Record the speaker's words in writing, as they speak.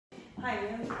Hi,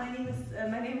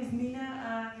 my name is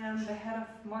Nina. I am the head of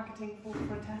marketing for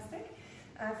Frontastic.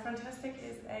 Frontastic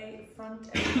is a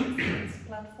front-end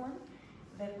platform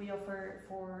that we offer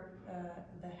for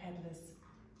the headless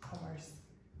commerce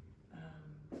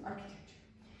architecture.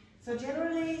 So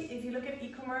generally, if you look at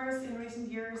e-commerce in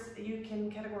recent years, you can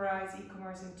categorize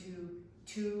e-commerce into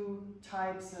two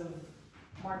types of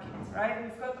markets, right?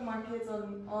 We've got the markets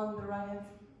on the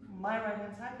my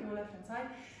right-hand side, your left-hand side,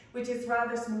 which is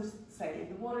rather smooth sailing.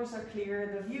 The waters are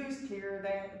clear, the view is clear,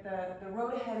 the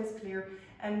road ahead is clear,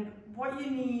 and what you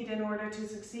need in order to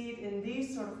succeed in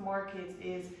these sort of markets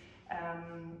is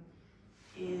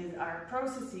our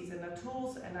processes and our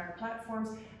tools and our platforms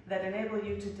that enable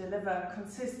you to deliver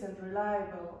consistent,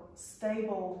 reliable,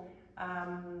 stable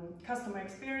customer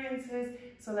experiences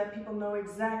so that people know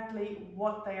exactly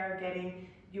what they are getting.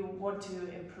 You want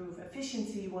to improve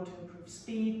efficiency, you want to improve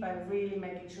speed by really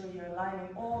making sure you're aligning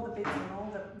all the bits and all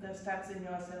the steps in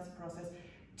your sales process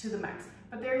to the max.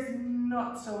 But there is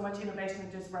not so much innovation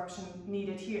and disruption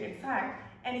needed here. In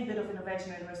fact, any bit of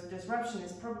innovation and disruption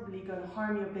is probably going to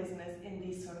harm your business in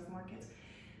these sort of markets.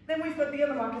 Then we've got the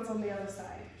other markets on the other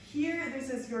side. Here, this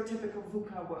is your typical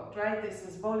VUCA world, right? This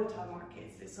is volatile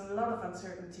markets, there's a lot of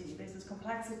uncertainty, this is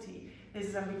complexity, this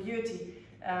is ambiguity.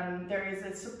 There is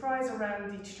a surprise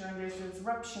around each turn, there's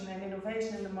disruption and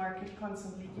innovation in the market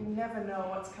constantly. You never know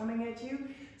what's coming at you.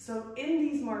 So in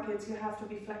these markets, you have to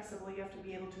be flexible, you have to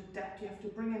be able to adapt, you have to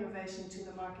bring innovation to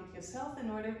the market yourself in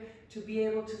order to be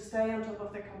able to stay on top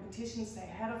of the competition, stay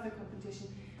ahead of the competition,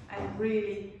 and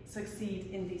really succeed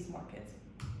in these markets.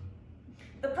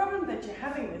 The problem that you're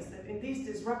having is that in these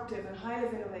disruptive and highly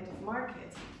innovative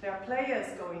markets, there are players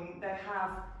that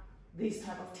have these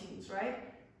type of teams, right?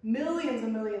 Millions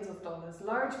and millions of dollars,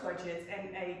 large budgets,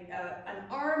 and an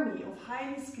army of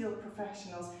highly skilled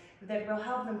professionals that will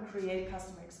help them create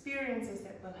customer experiences,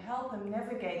 that will help them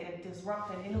navigate and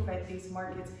disrupt and innovate these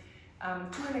markets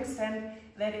to an extent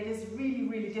that it is really,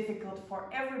 really difficult for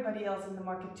everybody else in the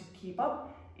market to keep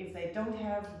up if they don't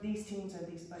have these teams and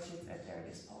these budgets at their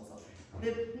disposal.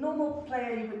 The normal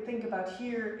player you would think about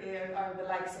here are the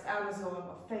likes of Amazon,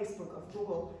 of Facebook, of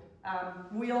Google.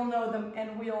 We all know them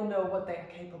and we all know what they are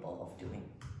capable of doing.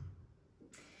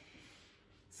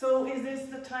 So is this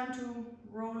the time to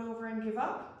roll over and give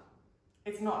up?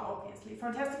 It's not, obviously.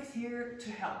 Frontastic is here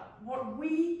to help. What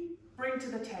we bring to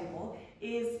the table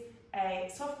is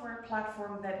a software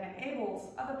platform that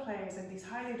enables other players in these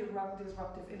highly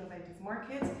disruptive, innovative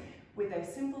markets with a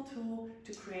simple tool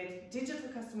to create digital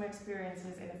customer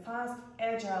experiences in a fast,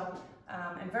 agile,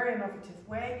 and very innovative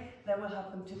way that will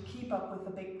help them to keep up with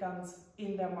the big guns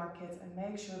in their markets and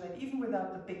make sure that even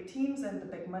without the big teams and the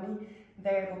big money,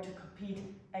 they're able to compete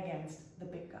against the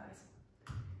big guys.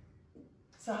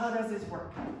 So how does this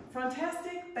work?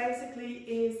 Frontastic basically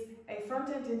is a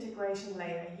front-end integration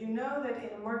layer. You know that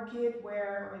in a market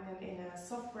where, or in a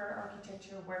software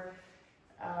architecture where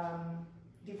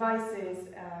devices,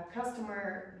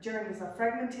 customer journeys are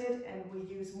fragmented, and we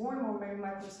use more and more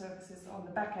microservices on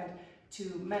the back end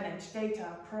to manage data,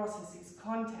 processes,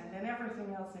 content, and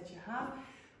everything else that you have.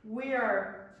 We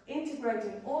are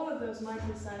integrating all of those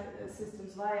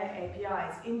microsystems via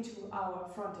APIs into our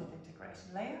front-end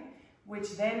integration layer,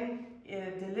 which then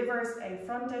delivers a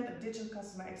front-end, a digital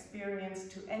customer experience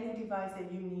to any device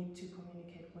that you need to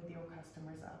communicate with your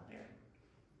customers out there.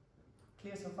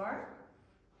 Clear so far?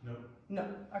 No. No,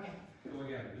 okay. Go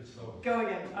again, it's slow. Go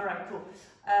again, all right, cool.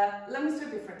 Let me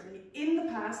start differently. In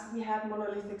the past, we had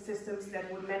monolithic systems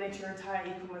that would manage your entire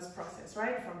e-commerce process,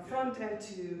 right? From front end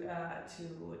to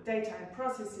data and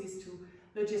processes to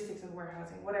logistics and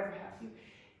warehousing, whatever have you.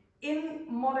 In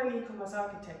modern e-commerce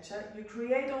architecture, you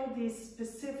create all these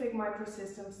specific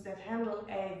microsystems that handle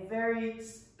a very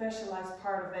specialized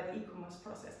part of that e-commerce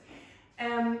process.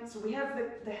 So we have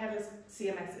the headless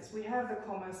CMSs, we have the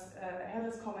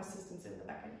headless commerce systems in the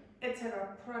backend,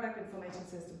 etc., product information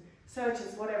system,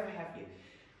 searches, whatever have you.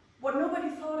 What nobody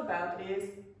thought about is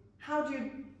how do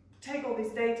you take all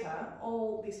this data,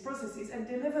 all these processes, and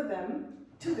deliver them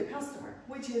to the customer,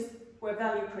 which is where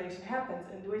value creation happens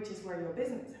and which is where your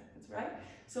business happens, right?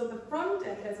 So the front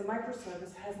end as a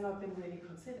microservice has not been really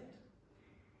considered.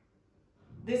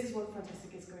 This is what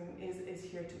Frontastic is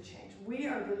here to change. We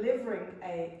are delivering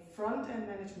a front-end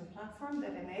management platform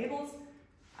that enables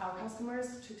our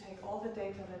customers to take all the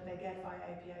data that they get via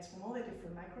APIs from all the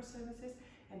different microservices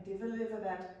and deliver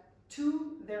that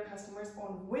to their customers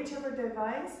on whichever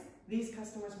device these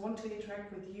customers want to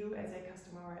interact with you as a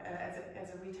customer, or as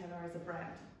a retailer, as a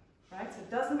brand, right? So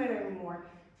it doesn't matter anymore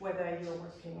whether you're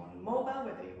working on mobile,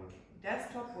 whether you're working on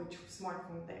desktop, which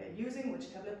smartphone they are using,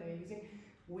 which tablet they are using.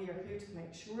 We are here to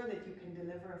make sure that you can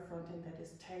deliver a front-end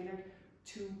tailored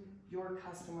to your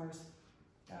customers'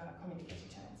 communication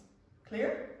channels.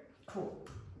 Clear? Cool.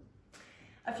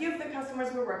 A few of the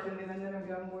customers we're working with, and then I'm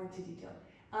going more into detail.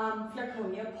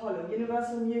 Flaconi, Apollo,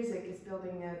 Universal Music is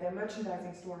building their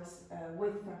merchandising stores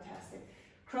with Frontastic.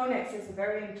 Cronex is a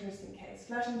very interesting case.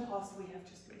 Flash and Post we have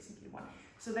just recently won.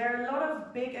 So there are a lot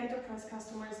of big enterprise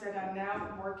customers that are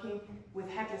now working with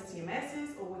headless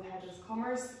CMSs or with headless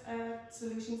commerce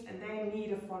solutions, and they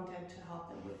need a front end to help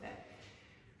them with that.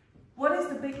 What is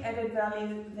the big added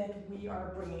value that we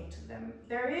are bringing to them?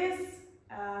 There is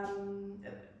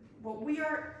what we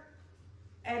are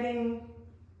adding.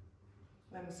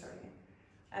 Let me start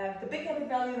again. The big added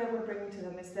value that we're bringing to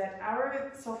them is that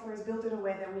our software is built in a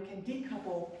way that we can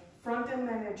decouple front-end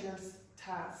managers'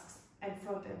 tasks and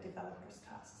front-end developers'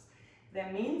 tasks.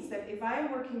 That means that if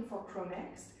I'm working for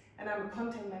Cronex and I'm a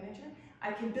content manager,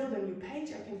 I can build a new page,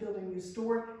 I can build a new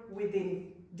store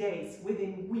within days,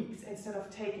 within weeks, instead of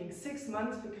taking 6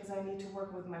 months because I need to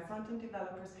work with my front-end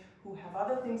developers who have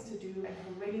other things to do and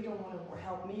who really don't want to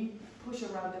help me push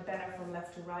around the banner from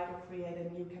left to right or create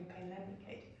a new campaign landing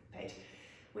page.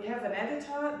 We have an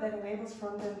editor that enables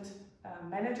front-end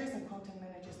managers and content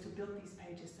managers to build these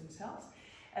pages themselves.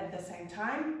 At the same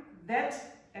time, that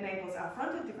enables our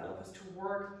front-end developers to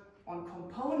work on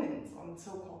components, on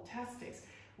so-called tastics,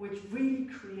 which really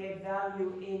create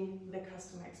value in the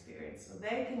customer experience. So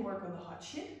they can work on the hot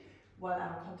shit, while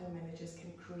our content managers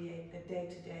can create the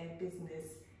day-to-day business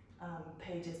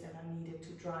pages that are needed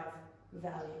to drive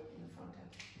value in the front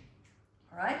end.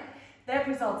 All right, that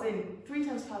results in 3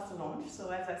 times faster launch.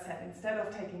 So as I said, instead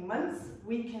of taking months,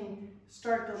 we can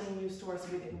start building new stores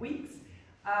within weeks.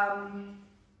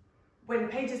 When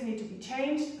pages need to be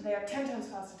changed, they are 10 times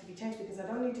faster to be changed because I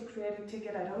don't need to create a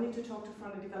ticket, I don't need to talk to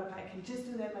front-end developer, I can just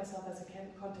do that myself as a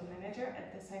content manager.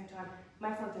 At the same time,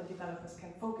 my front-end developers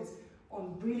can focus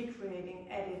on really creating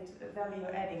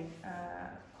value-adding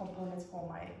components for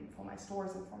my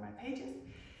stores and for my pages.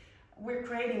 We're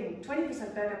creating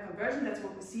 20% better conversion. That's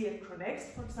what we see at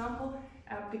Cronex, for example,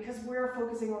 because we're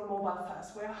focusing on mobile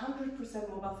first. We're 100%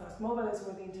 mobile first. Mobile is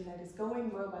where the internet is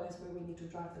going, mobile is where we need to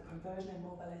drive the conversion, and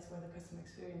mobile is where the customer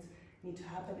experience need to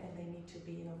happen, and they need to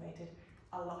be innovated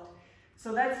a lot.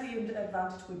 So that's the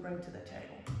advantage we bring to the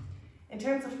table. In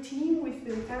terms of team, we've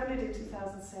been founded in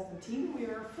 2017. We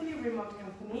are a fully remote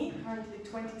company, currently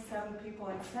 27 people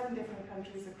in 7 different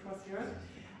countries across Europe.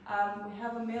 We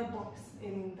have a mailbox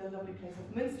in the lovely place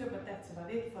of Münster, but that's about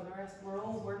it. For the rest, we're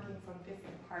all working from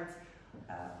different parts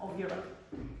of Europe.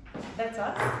 That's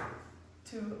us.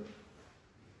 To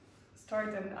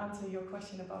start and answer your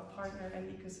question about partner and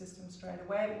ecosystem straight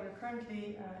away, we're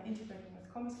currently integrating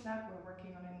with Commerce Cloud. We're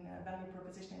working on a value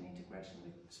proposition and integration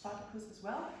with Spartacus as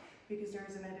well, because there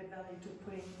is an added value to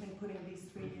putting these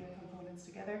 3 components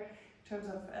together. In terms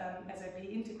of SAP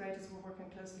integrators, we're working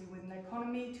closely with an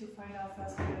economy to find our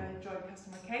first joint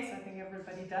customer case. I think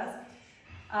everybody does.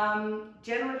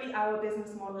 Generally, our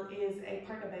business model is a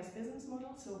partner-based business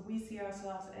model, so we see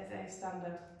ourselves as a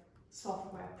standard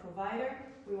software provider.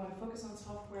 We want to focus on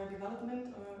software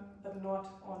development, but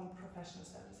not on professional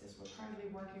services. We're currently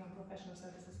working on professional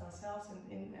services ourselves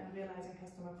and realizing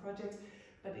customer projects,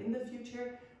 but in the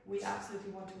future, we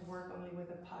absolutely want to work only with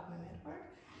a partner network.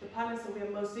 The partners that we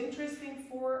are most interesting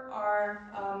for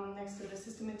are, next to the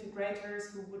system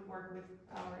integrators who would work with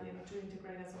our to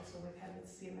integrate us also with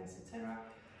headless CMS, etc.,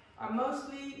 are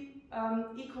mostly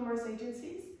e-commerce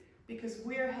agencies, because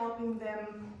we're helping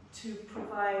them to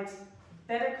provide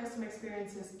better customer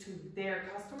experiences to their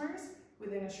customers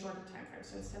within a shorter time frame.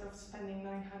 So instead of spending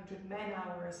 900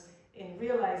 man-hours in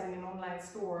realizing an online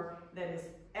store that is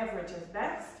average at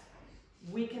best,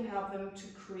 we can help them to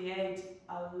create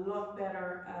a lot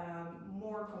better,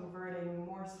 more converting,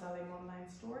 more selling online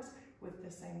stores with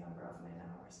the same number of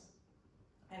man-hours,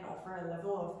 and offer a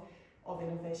level of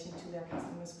innovation to their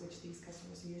customers, which these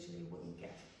customers usually wouldn't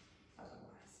get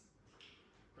otherwise.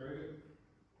 Very good.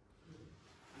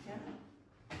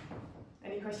 Yeah?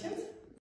 Any questions?